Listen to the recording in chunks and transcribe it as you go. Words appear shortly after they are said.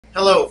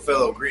Hello,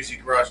 fellow greasy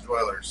garage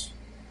dwellers.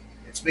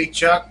 It's me,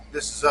 Chuck.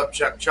 This is Up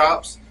Chuck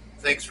Chops.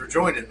 Thanks for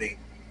joining me.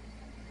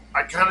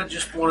 I kind of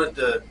just wanted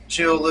to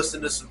chill,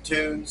 listen to some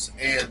tunes,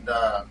 and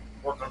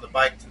work on the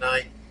bike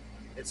tonight.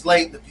 It's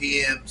late in the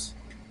PMs.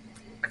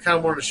 I kind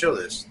of wanted to show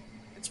this.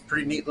 It's a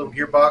pretty neat little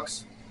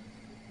gearbox.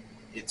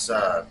 It's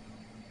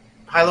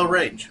high-low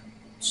range.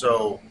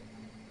 So,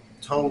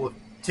 total of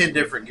 10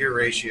 different gear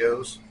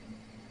ratios.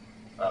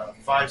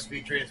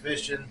 5-speed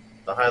transmission.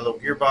 The high-low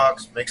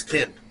gearbox makes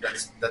 10.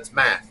 That's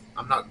math.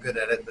 I'm not good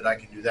at it, but I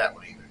can do that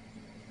one even.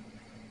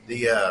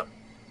 The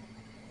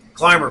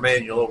climber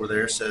manual over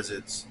there says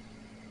it's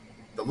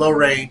the low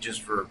range is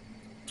for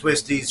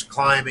twisties,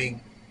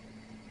 climbing,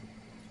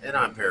 and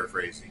I'm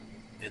paraphrasing.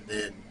 And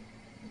then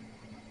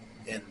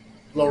and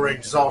low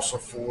range is also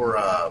for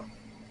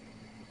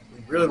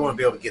we really want to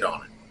be able to get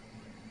on it.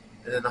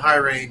 And then the high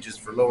range is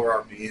for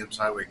lower RPMs,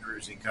 highway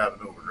cruising, kind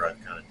of an overdrive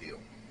kind of deal.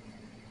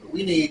 But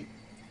we need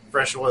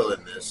fresh oil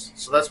in this,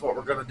 so that's what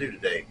we're going to do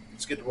today.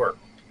 Let's get to work.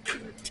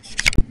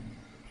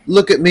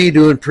 Look at me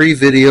doing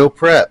pre-video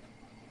prep.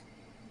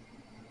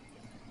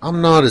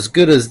 I'm not as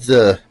good as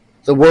the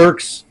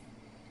Works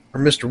or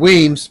Mr.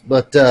 Weems,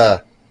 but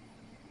I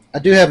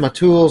do have my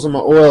tools and my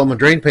oil and my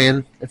drain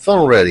pan and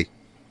funnel ready.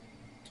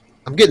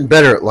 I'm getting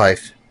better at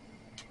life.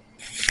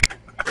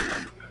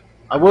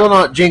 I will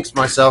not jinx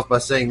myself by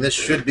saying this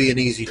should be an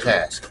easy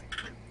task.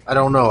 I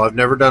don't know. I've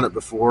never done it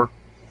before.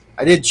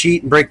 I did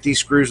cheat and break these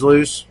screws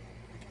loose.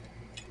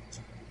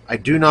 I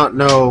do not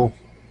know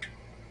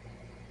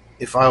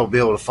if I will be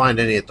able to find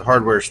any at the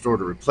hardware store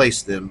to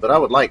replace them, but I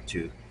would like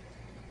to,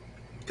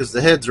 because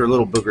the heads are a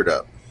little boogered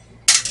up.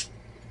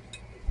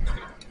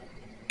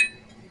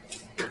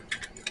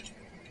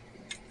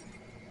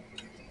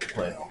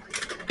 Well,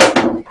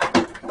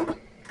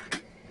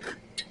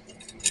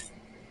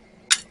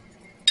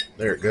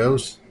 there it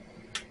goes.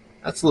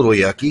 That's a little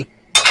yucky.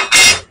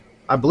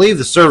 I believe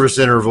the service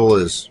interval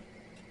is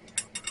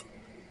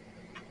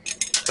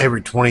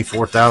every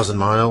 24,000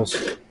 miles.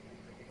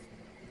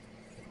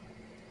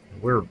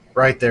 We're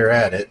right there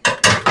at it.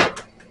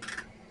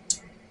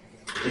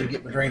 Let me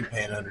get my drain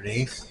pan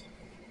underneath.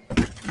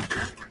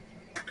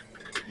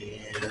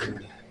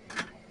 And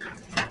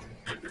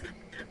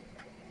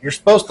you're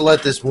supposed to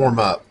let this warm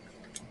up.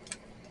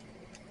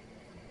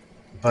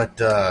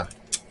 But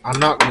I'm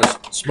not going to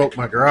smoke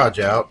my garage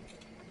out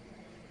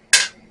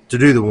to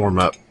do the warm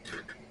up.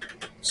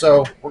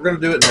 So we're going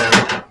to do it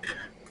now.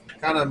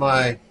 Kind of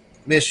my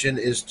mission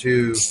is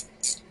to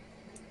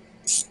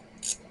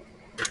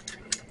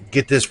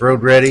get this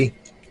road ready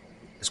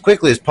as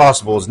quickly as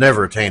possible. Is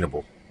never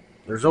attainable.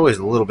 There's always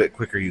a little bit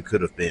quicker you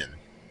could have been.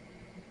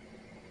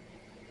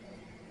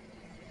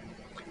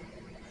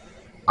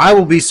 I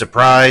will be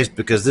surprised,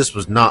 because this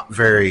was not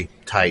very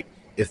tight,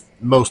 if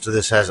most of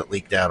this hasn't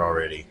leaked out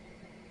already.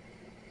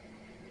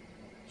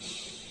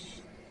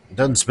 It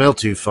doesn't smell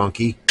too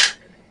funky.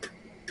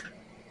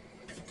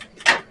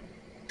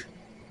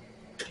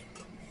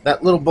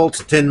 That little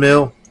bolt's a 10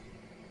 mil.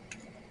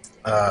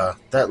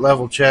 That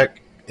level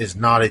check is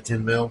not a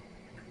 10 mil.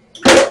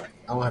 I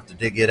don't have to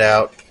dig it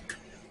out.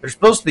 There's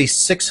supposed to be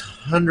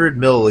 600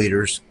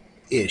 milliliters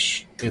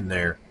ish in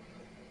there.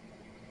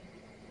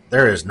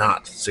 There is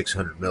not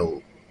 600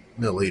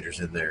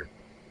 milliliters in there.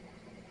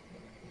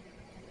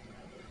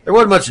 There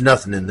wasn't much of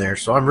nothing in there,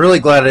 so I'm really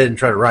glad I didn't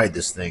try to ride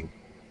this thing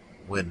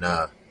when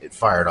it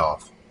fired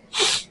off.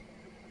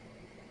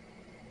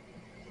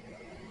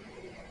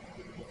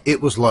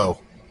 It was low.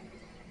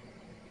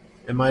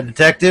 Am I a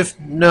detective?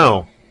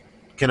 No.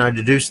 Can I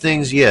deduce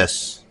things?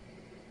 Yes.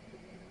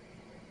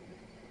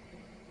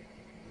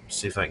 Let's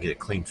see if I can get a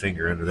clean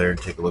finger under there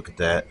and take a look at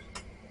that.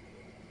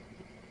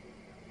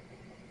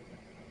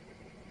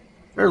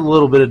 There's a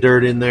little bit of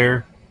dirt in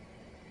there.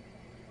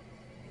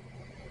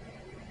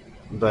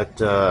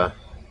 But I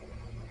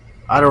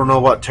don't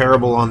know what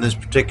terrible on this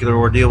particular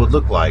ordeal would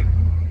look like.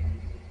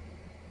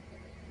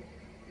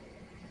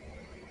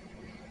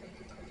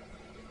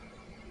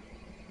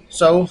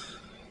 So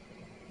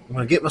I'm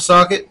going to get my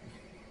socket,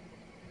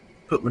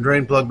 put my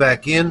drain plug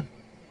back in,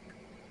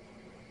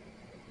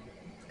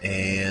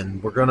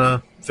 and we're going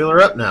to fill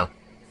her up now.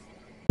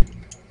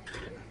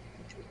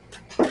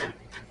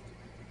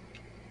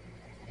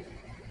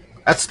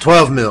 That's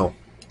 12 mil.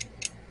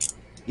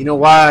 You know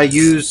why I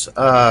use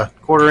a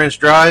 1/4-inch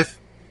drive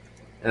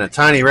and a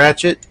tiny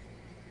ratchet?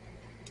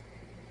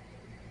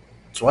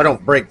 So I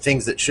don't break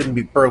things that shouldn't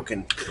be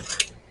broken.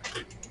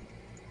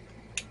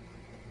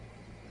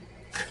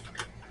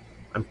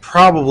 I'm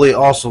probably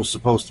also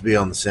supposed to be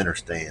on the center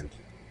stand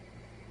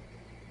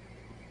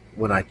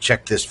when I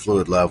check this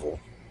fluid level.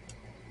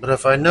 But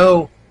if I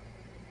know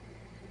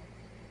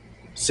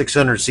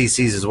 600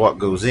 cc's is what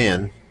goes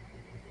in,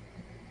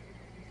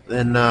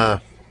 then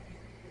I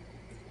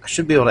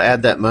should be able to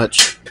add that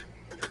much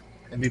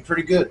and be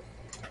pretty good.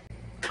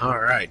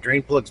 Alright,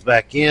 drain plug's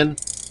back in.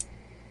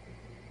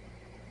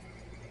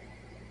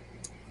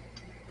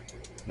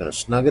 Gonna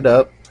snug it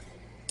up.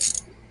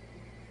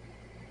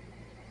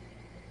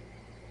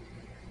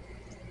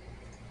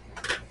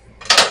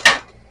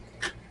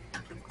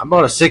 I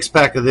bought a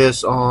 6-pack of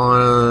this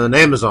on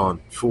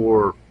Amazon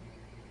for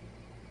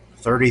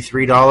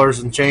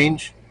 $33 and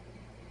change.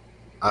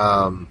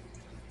 Um,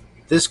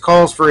 this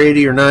calls for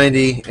 80 or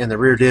 90, and the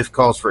rear diff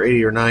calls for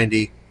 80 or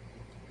 90.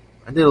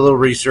 I did a little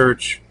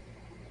research.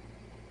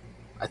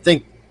 I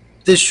think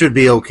this should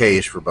be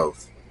okay-ish for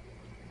both.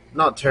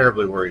 Not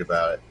terribly worried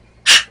about it.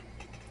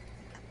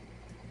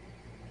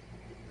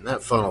 And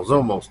that funnel's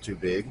almost too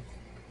big.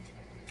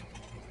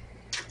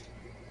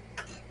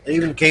 It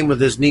even came with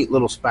this neat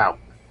little spout.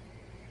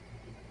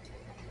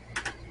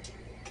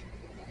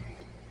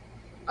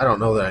 I don't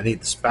know that I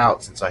need the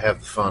spout since I have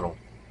the funnel.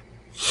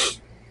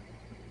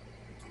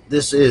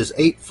 This is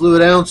 8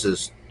 fluid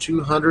ounces,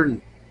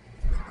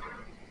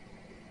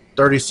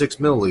 236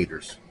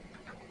 milliliters.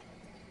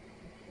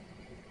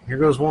 Here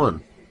goes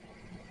one.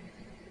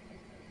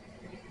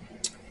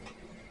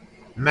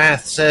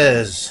 Math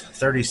says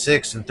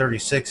 36 and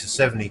 36 is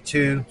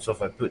 72. So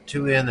if I put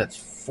 2 in, that's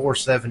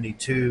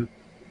 472.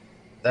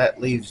 That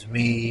leaves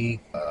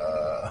me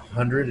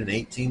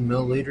 118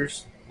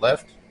 milliliters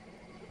left,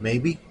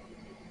 maybe.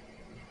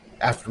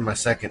 After my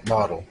second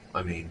bottle,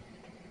 I mean.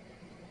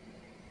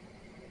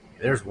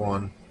 There's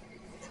one.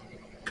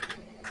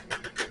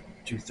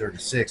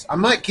 236. I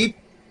might keep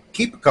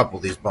a couple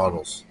of these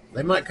bottles.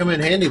 They might come in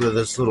handy with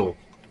this little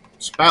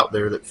spout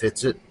there that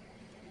fits it.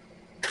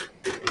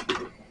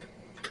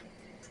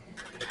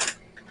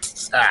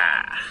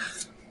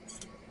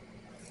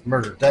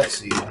 Murdered that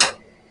seal.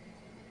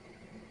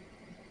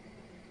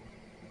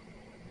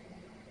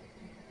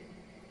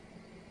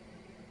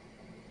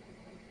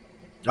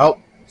 Oh,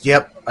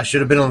 yep. I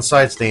should have been on the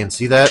side stand.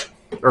 See that?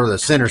 Or the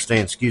center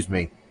stand, excuse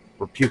me.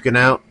 We're puking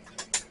out.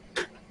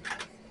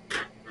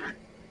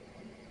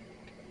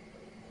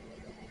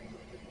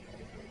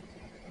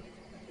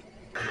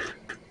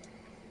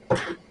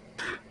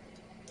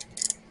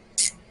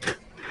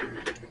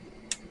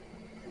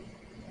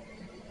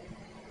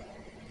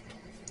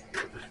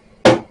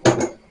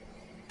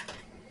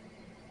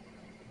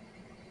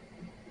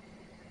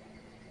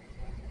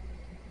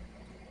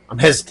 I'm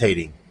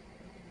hesitating.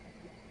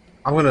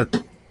 I'm gonna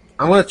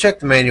check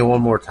the manual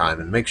one more time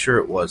and make sure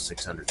it was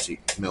 600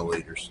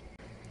 milliliters.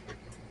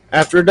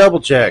 After a double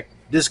check,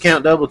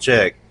 discount double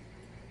check.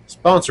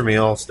 Sponsor me,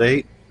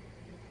 Allstate.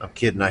 I'm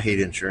kidding. I hate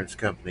insurance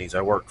companies.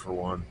 I work for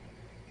one.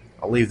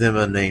 I'll leave them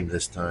unnamed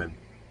this time.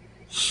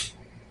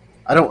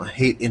 I don't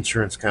hate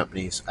insurance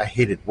companies. I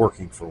hated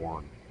working for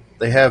one.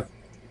 They have,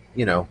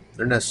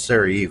 they're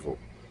necessary evil.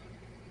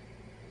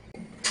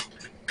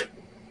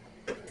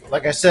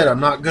 Like I said,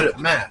 I'm not good at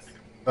math,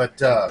 but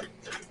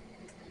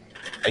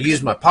I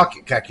use my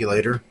pocket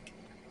calculator,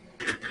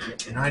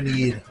 and I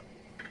need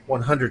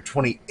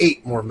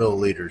 128 more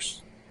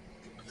milliliters.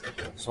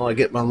 So I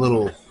get my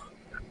little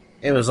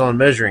Amazon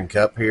measuring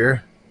cup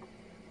here.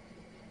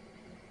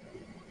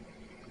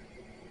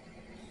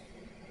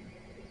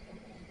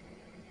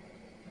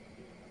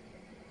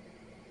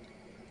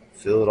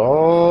 Fill it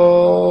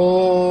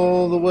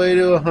all the way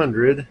to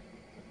 100.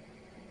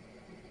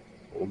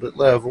 Hold it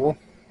level.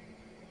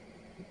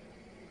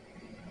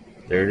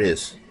 There it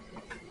is.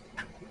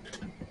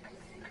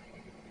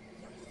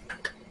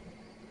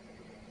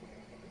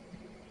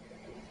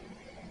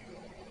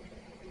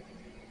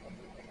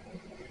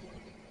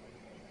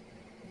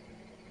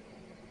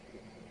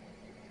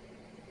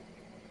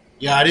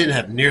 Yeah, I didn't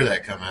have near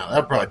that come out.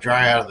 That'll probably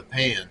dry out of the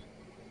pan.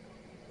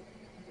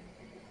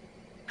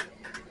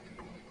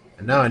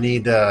 And now I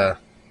need, I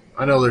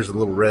know there's a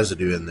little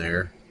residue in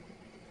there.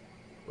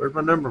 Where'd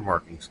my number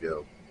markings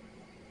go?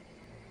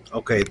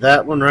 Okay,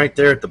 that one right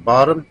there at the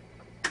bottom,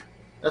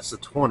 that's the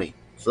 20.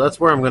 So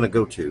that's where I'm going to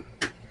go to.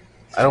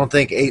 I don't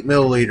think 8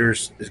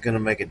 milliliters is going to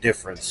make a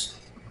difference.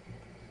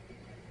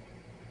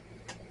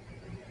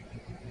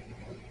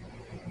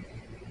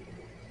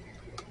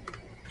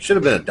 Should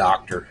have been a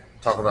doctor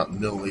talking about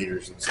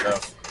milliliters and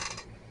stuff.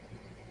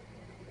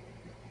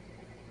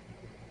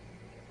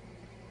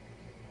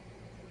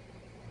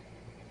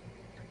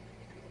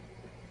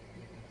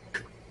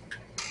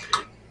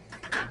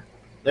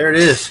 There it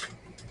is.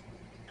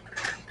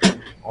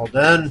 All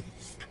done.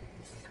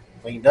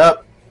 Cleaned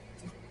up.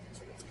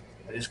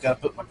 I just got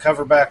to put my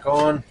cover back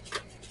on.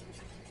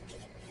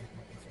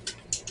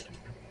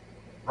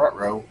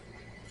 Ruh-roh.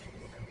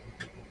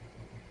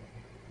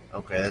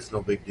 Okay, that's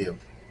no big deal.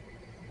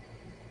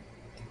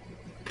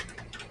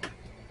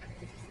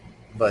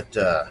 But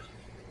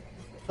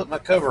put my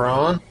cover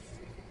on,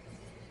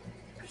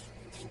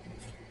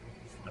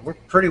 and we're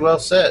pretty well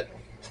set.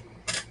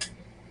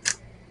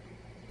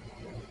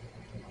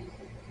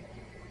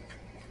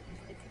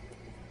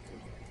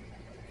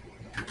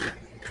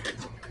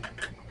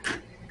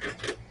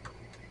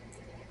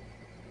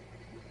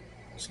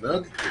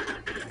 Snug.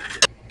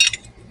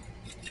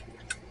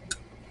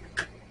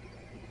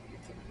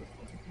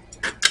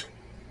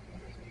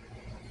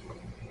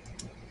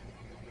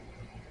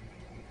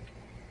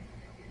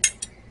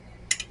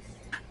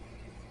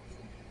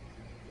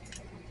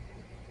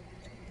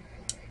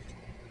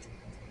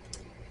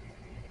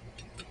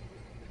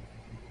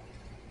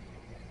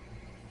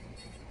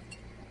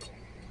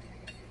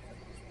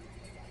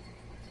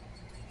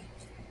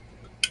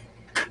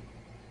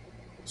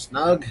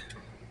 Snug.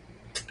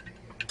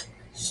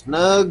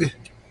 Snug.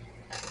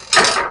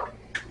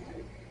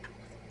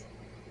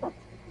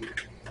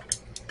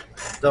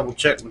 Double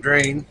check my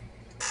drain.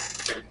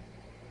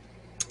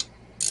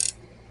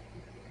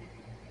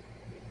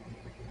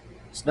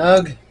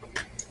 Snug.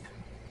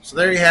 So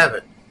there you have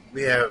it.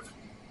 We have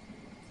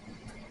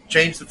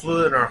changed the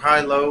fluid in our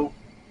high-low,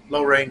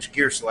 low-range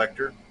gear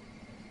selector.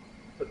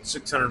 Put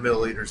 600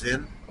 milliliters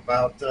in.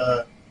 About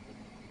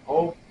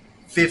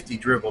 50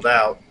 dribbled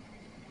out.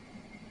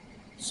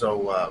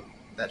 So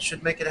that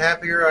should make it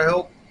happier, I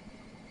hope.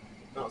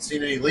 Not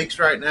seeing any leaks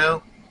right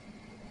now.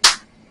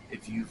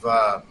 If you've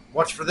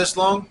watched for this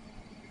long,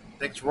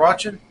 thanks for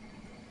watching.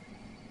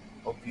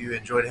 Hope you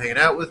enjoyed hanging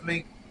out with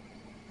me.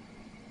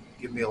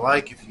 Give me a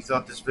like if you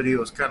thought this video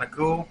was kind of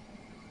cool.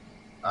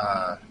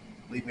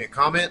 Leave me a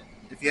comment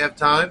if you have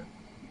time.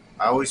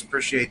 I always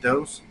appreciate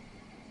those.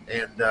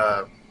 And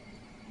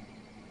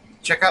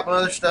check out my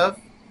other stuff.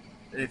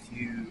 And if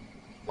you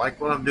like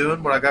what I'm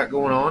doing, what I got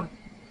going on,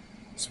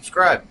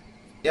 subscribe.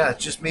 Yeah,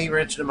 it's just me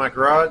wrenching in my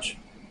garage,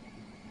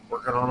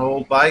 working on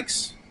old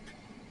bikes,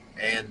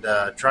 and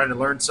trying to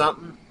learn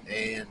something,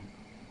 and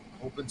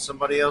hoping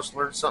somebody else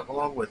learns something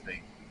along with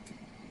me.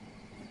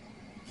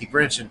 Keep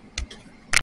wrenching.